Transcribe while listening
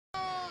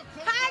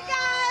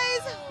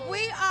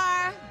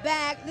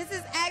back. This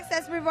is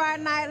Access Brevard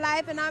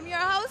Nightlife, and I'm your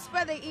host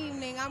for the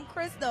evening. I'm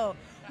Crystal.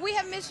 We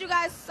have missed you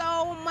guys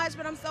so much,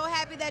 but I'm so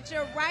happy that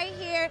you're right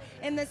here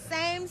in the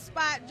same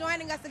spot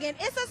joining us again.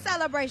 It's a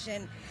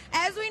celebration.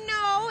 As we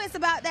know, it's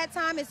about that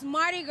time. It's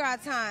Mardi Gras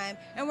time,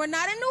 and we're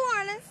not in New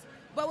Orleans,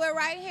 but we're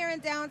right here in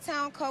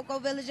downtown Cocoa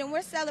Village, and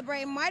we're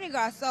celebrating Mardi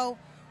Gras. So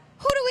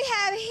who do we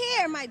have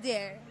here, my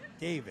dear?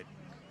 David.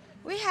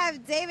 We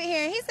have David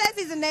here, and he says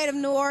he's a native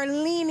New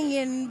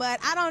Orleanian, but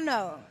I don't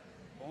know.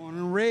 Born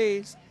and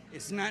raised.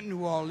 It's not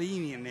New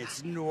Orleanian,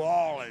 it's New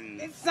Orleans.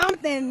 It's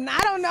something. I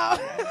don't know.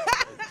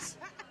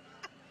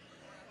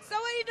 So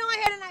what are you doing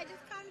here tonight?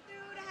 Just come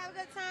through to have a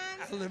good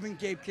time? I live in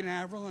Cape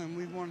Canaveral, and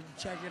we wanted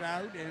to check it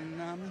out and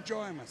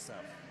enjoy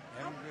myself,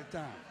 having a good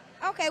time.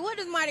 Okay, what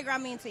does Mardi Gras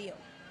mean to you?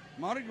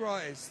 Mardi Gras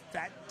is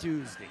Fat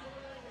Tuesday.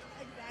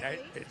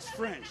 Exactly. It's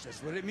French,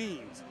 that's what it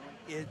means.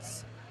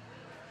 It's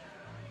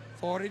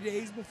 40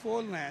 days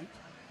before Lent,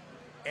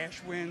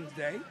 Ash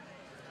Wednesday,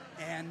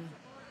 and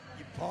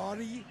you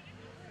party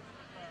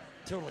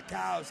till the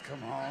cows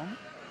come home,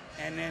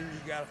 and then you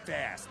gotta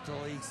fast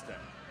till Easter.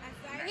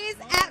 He's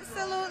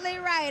absolutely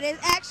right. It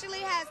actually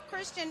has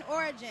Christian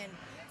origin.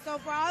 So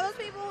for all those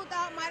people who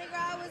thought Mardi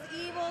Gras was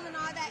evil and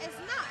all that, it's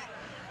not.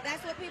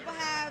 That's what people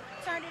have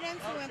turned it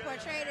into and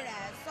portrayed it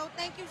as. So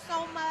thank you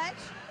so much.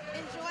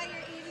 Enjoy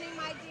your evening,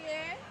 my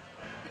dear.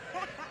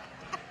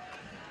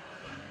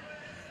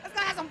 Let's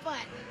go have some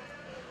fun.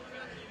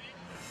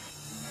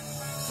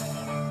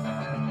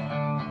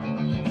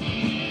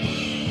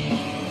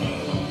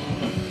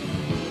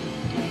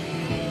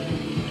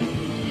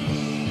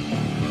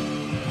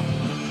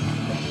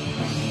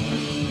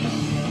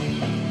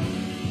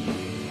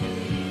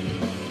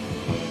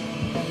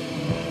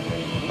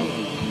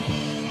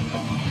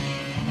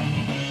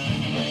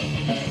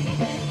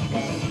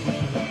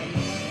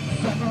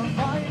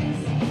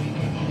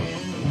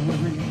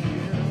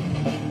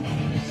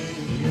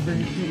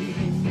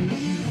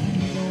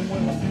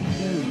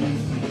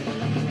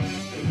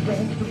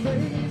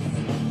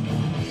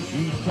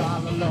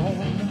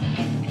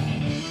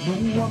 No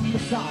one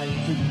beside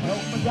to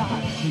help me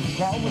guide you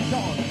forward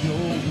on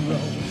your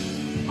road.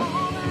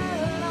 All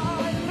that I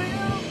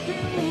live to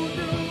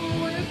do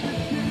is to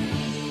do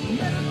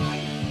better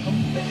life, a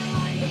better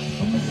life,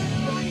 a better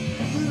life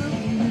through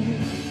you.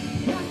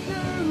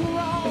 After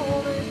all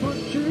they put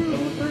you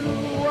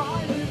through, I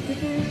live to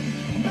do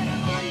better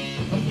life,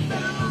 a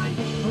better life,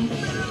 a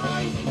better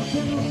life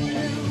through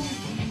you.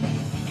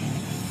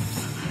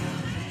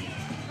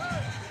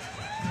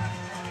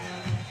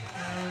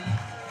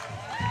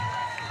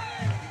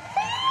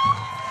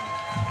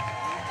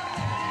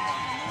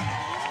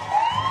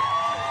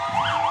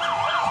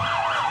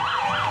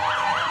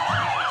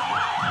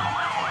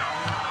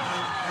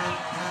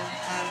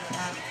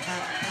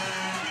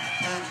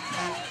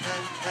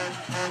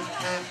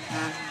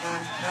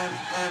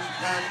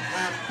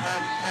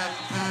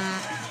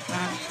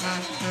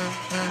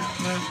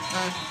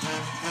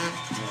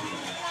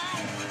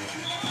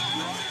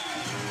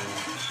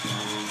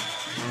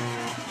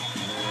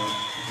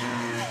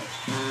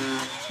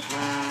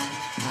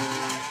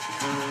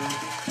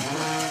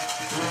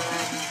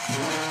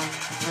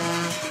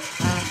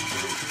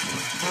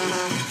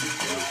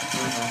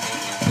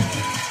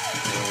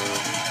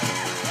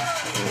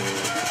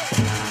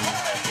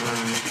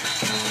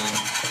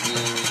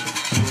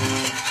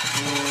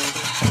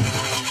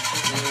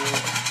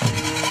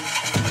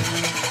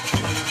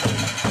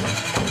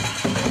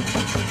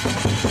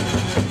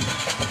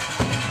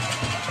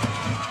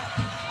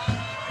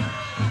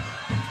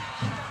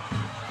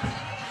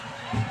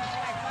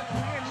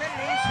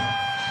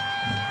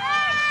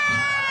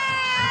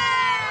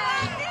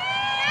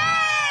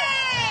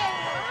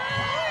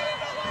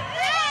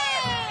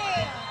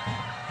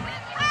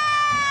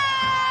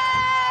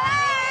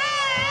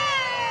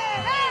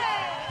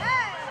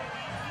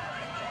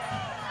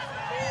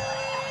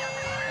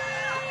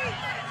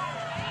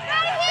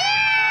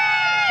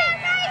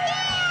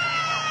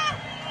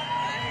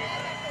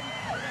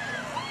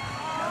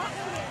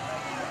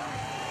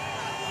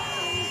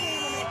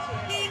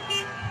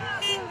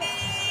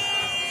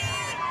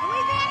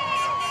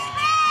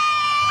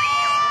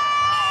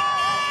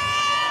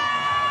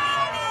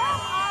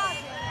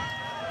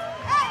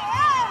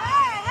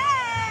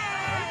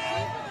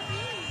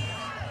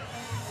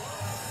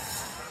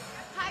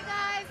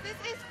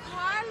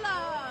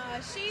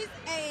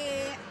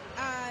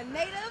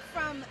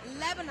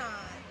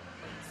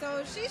 So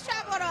she's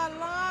traveled a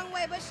long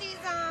way, but she's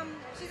a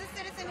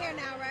citizen here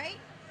now, right?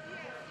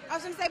 I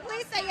was going to say,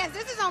 please say yes.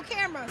 This is on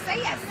camera. Say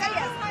yes, say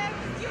yes. I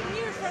came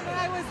here from when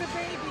I was a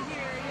baby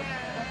here,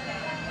 yeah.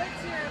 I lived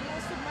here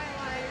most of my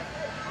life.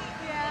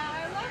 Yeah,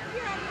 I love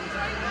here. I'm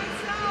enjoying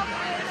myself.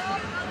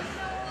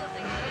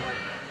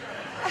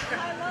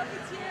 I love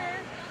it here.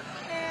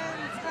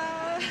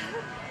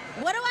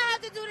 And what do I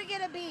have to do to get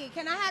a bead?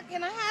 Can I have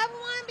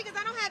one? Because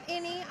I don't have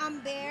any.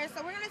 I'm there.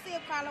 So we're gonna see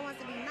if Carla wants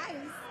to be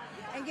nice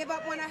and give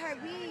up one of her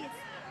beads.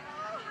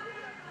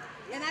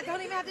 And I don't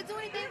even have to do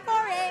anything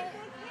for it.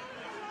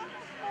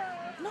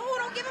 No,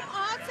 don't give them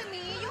all to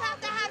me. You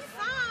have to have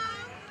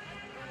some.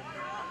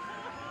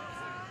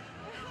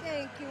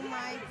 Thank you,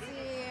 my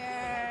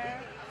dear.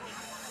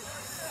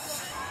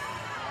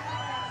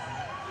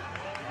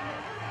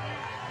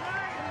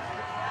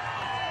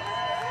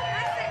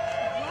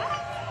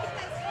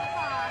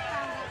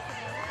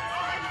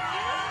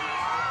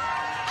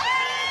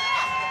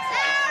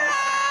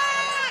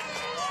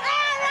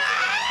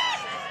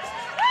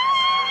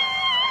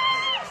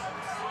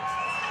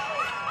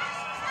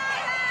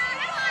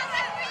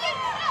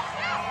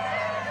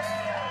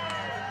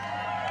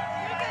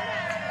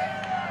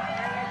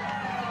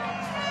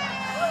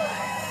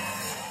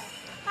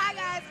 Hi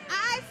guys,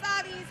 I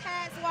saw these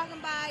hats walking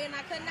by and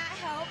I could not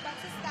help but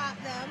to stop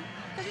them.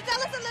 Could you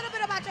tell us a little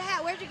bit about your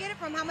hat? Where'd you get it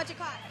from? How much it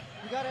cost?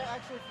 We got it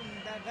actually from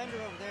that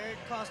vendor over there. It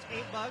cost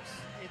 $8.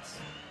 It's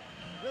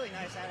a really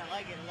nice hat. I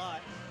like it a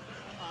lot.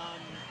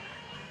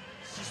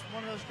 It's just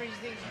one of those crazy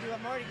things you do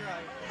at Mardi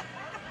Gras.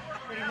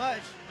 Pretty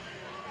much.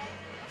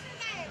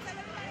 Hey, tell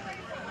everybody where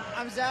you're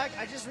from. I'm Zach.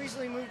 I just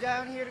recently moved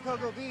down here to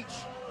Cocoa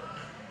Beach.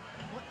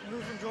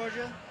 Moved from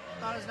Georgia.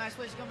 Thought it was a nice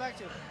place to come back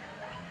to.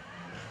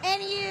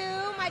 And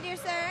you, my dear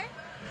sir?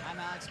 I'm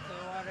Alex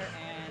Clearwater,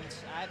 and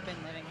I've been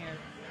living here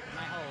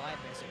my whole life,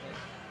 basically.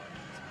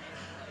 It's an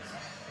amazing place.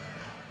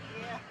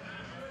 Yeah.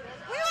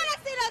 We want to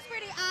see those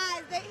pretty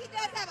eyes. He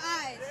does have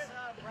eyes.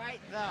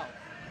 Right though.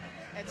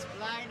 It's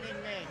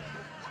blinding me.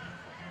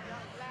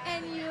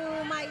 And you,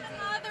 my dear.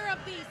 Mother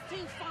of these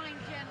two fine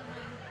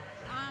gentlemen.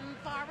 I'm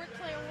Barbara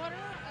Clearwater.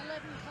 I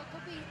live in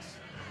Cocoa Beach.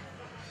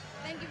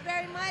 Thank you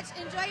very much.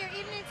 Enjoy your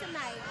evening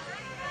tonight.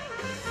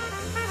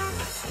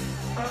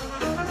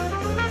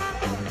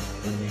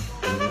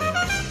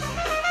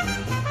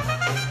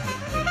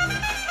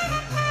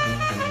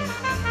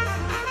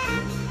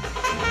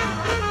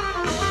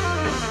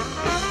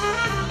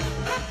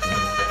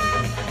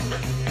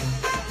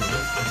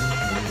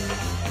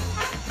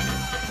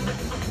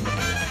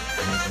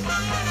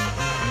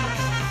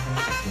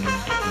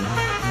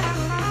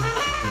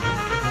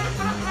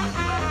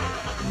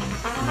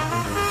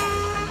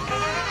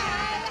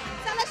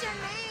 Tell us your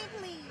name,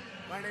 please.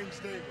 My name's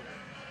David.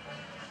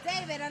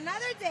 David,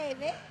 another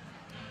David.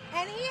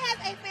 And he has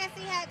a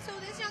fancy hat too.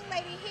 This young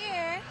lady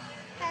here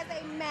has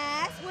a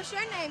mask. What's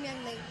your name,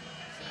 young lady?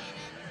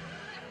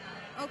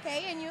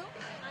 Okay, and you?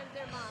 I'm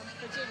their mom,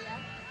 Virginia.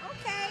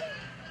 Okay.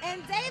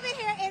 And David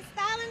here is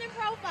styling and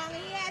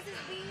profiling. He has his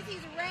beads.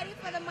 He's ready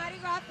for the Mardi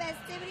Gras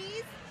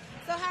festivities.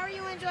 So how are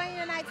you enjoying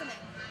your night tonight?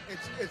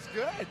 It's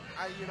good.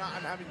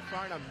 I'm having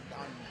fun. I'm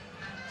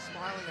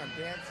smiling. I'm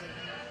dancing.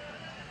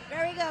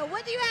 Very good.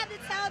 What do you have to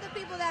tell the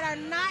people that are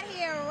not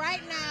here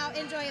right now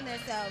enjoying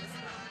themselves?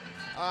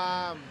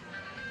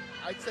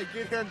 I'd say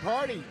get here and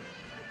party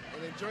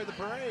and enjoy the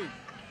parade.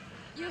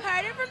 You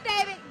heard it from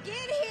David. Get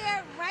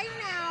here right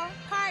now,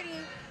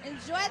 party,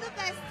 enjoy the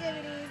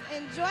festivities,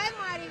 enjoy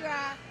Mardi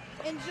Gras,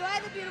 enjoy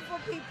the beautiful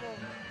people.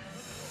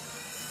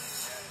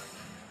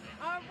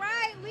 All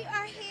right, we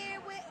are here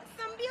with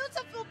some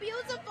beautiful,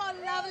 beautiful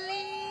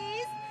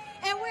lovelies.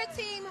 And we're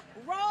team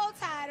Roll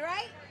Tide,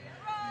 right?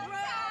 Roll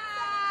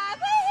Tide!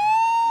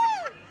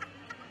 Woo-hoo!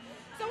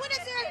 So what is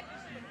your,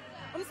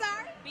 I'm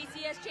sorry?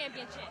 BCS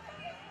Championship.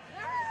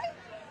 All right.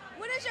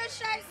 What does your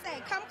shirt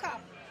say? Come.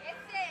 It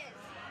says,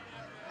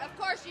 of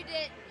course you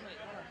did.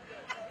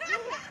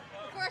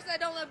 Of course I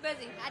don't look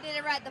busy. I did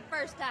it right the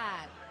first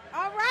time.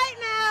 All right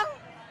now.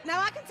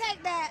 Now I can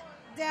take that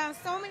down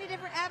so many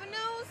different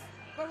avenues,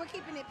 but we're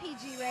keeping it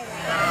PG rated.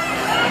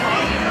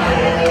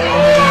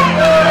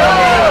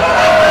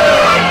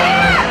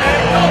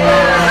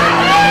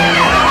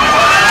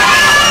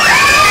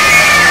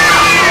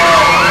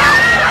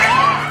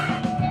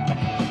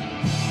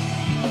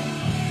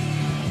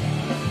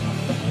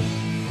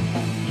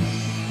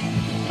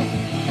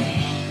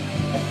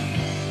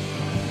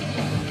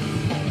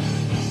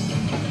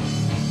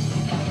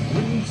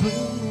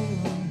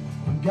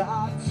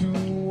 Got to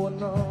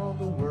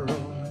another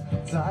world,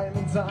 time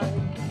and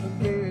time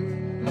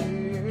again.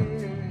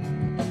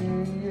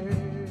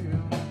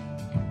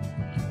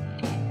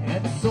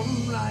 At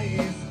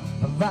sunrise,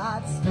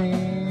 I'd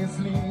stay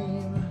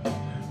asleep,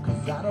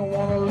 'cause I don't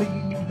wanna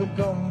leave the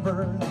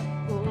comfort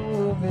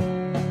of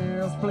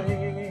this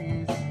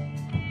place.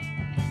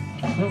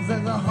 'Cause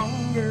there's a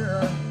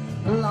hunger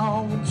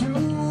longing to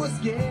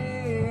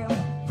escape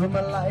from a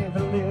life I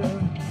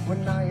live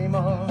when I'm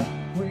away.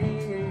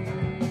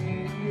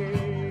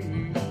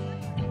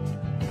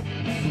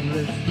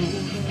 Let's go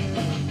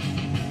there.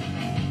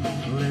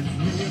 Let's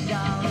make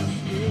our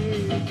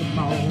escape. Come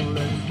on,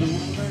 let's go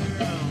there.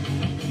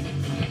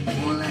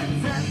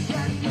 Let's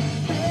get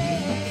there.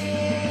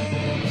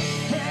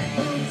 Can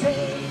you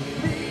take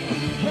me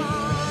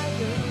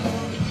higher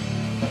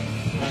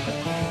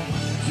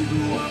to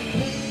a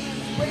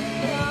place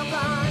where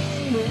I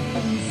can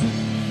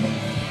see?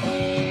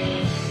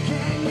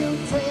 Can you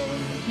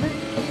take me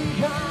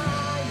higher?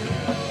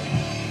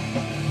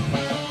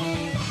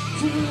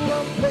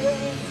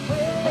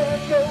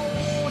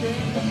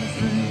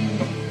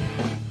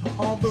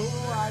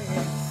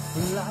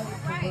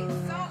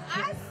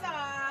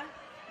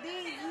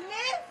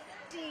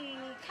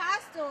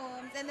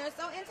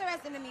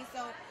 interesting to me.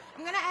 So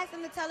I'm going to ask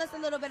them to tell us a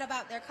little bit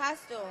about their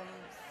costumes.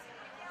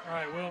 All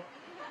right, well,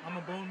 I'm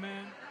a bone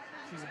man.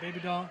 She's a baby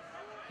doll.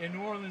 In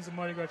New Orleans, the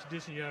Mardi Gras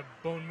tradition, you have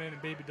bone men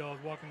and baby dolls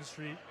walking the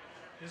street.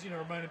 Just,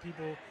 reminding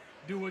people,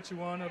 do what you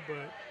want to,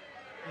 but,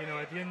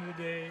 at the end of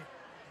the day,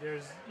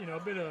 there's, a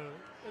bit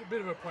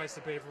of a price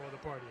to pay for all the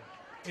partying.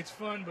 It's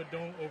fun, but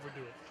don't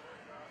overdo it.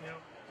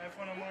 Have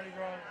fun on Mardi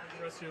Gras and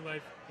the rest of your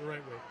life the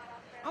right way.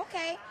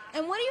 Okay.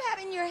 And what do you have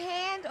in your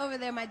hand over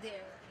there, my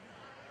dear?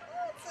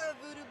 It's a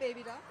voodoo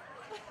baby doll.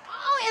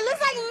 Oh, it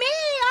looks like me.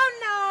 Oh,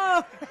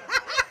 no.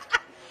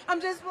 I'm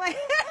just playing.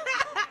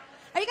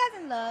 Are you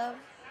guys in love?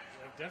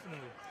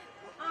 Definitely.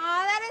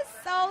 Oh, that is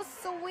so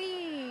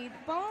sweet.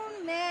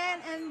 Bone man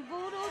and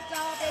voodoo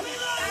doll baby.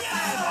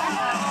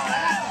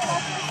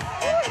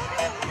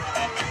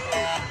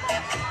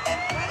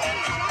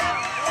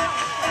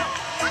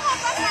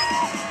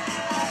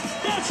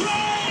 That's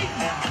right!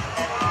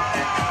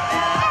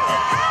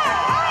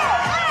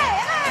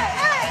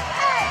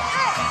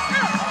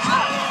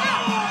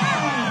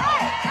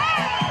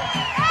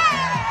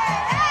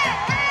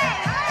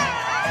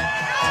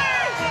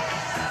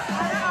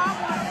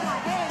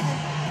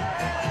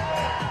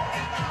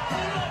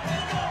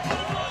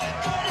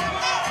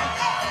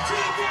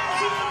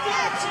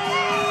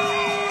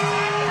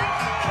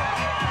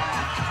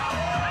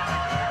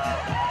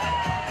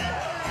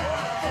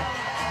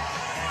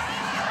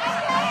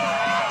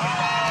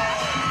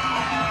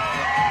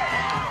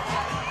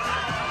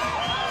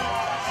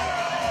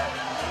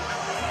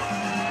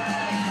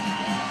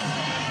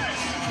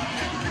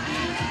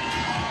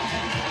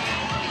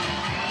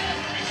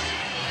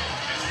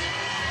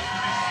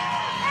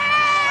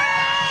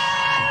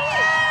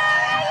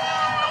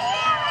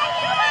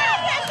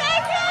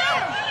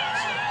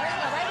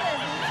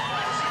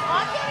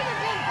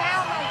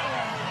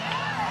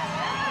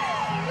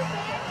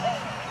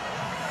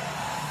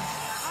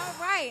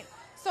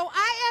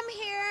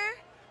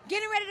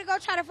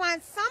 Try to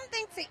find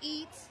something to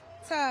eat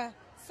to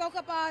soak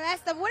up all that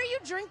stuff. What are you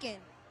drinking?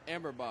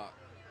 Amber Bock.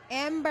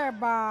 Amber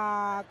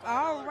Bock.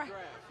 All right.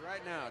 Draft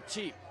right now,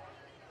 cheap.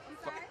 I'm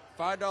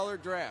sorry?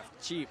 $5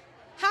 draft, cheap.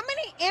 How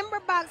many Amber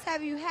Bocks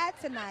have you had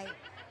tonight?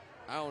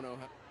 I don't know,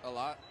 a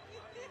lot.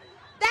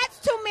 That's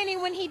too many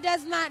when he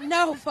does not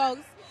know,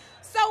 folks.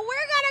 So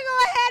we're going to go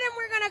ahead and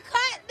we're going to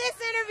cut this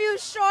interview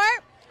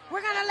short.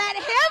 We're going to let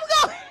him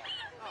go.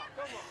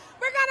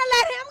 We're going to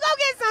let him go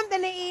get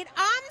something to eat.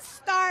 I'm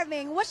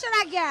starving. What should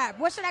I grab?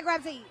 What should I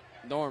grab to eat?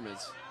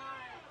 Norman's.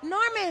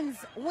 Norman's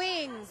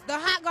wings. The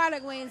hot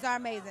garlic wings are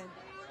amazing.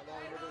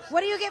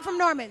 What do you get from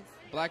Norman's?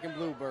 Black and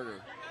blue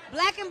burger.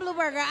 Black and blue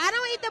burger. I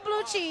don't eat the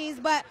blue cheese,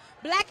 but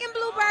black and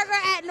blue burger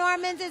at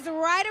Norman's is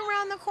right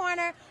around the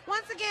corner.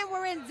 Once again,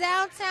 we're in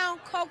downtown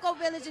Cocoa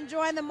Village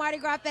enjoying the Mardi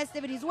Gras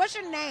festivities. What's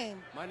your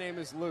name? My name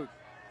is Luke.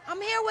 I'm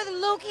here with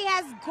Luke. He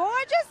has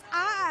gorgeous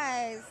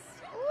eyes.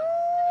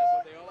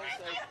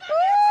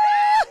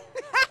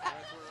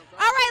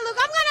 All right, Luke,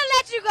 I'm going to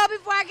let you go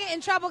before I get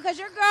in trouble because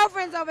your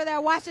girlfriend's over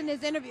there watching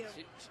this interview.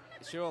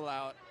 She'll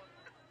allow it.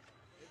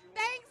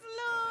 Thanks,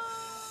 Luke.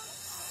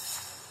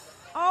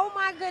 Oh,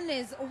 my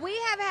goodness. We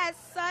have had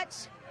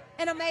such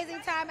an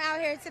amazing time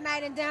out here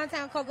tonight in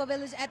downtown Cocoa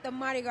Village at the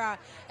Mardi Gras.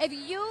 If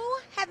you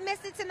have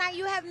missed it tonight,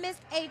 you have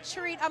missed a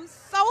treat. I'm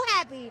so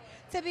happy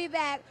to be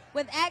back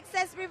with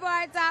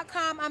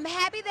accessbrevard.com. I'm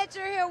happy that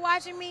you're here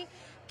watching me.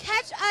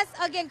 Catch us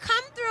again.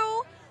 Come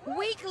through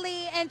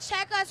weekly and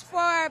check us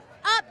for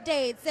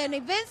updates and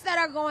events that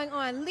are going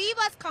on. Leave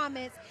us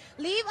comments.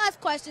 Leave us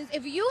questions.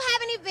 If you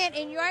have an event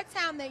in your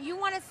town that you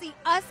want to see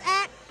us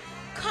at,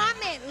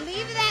 comment.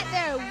 Leave that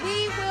there.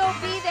 We will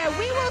be there.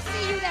 We will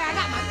see you there. I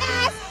got my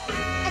mask.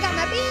 I got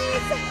my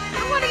beads.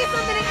 I want to get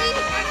something to eat.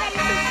 I'm ready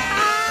to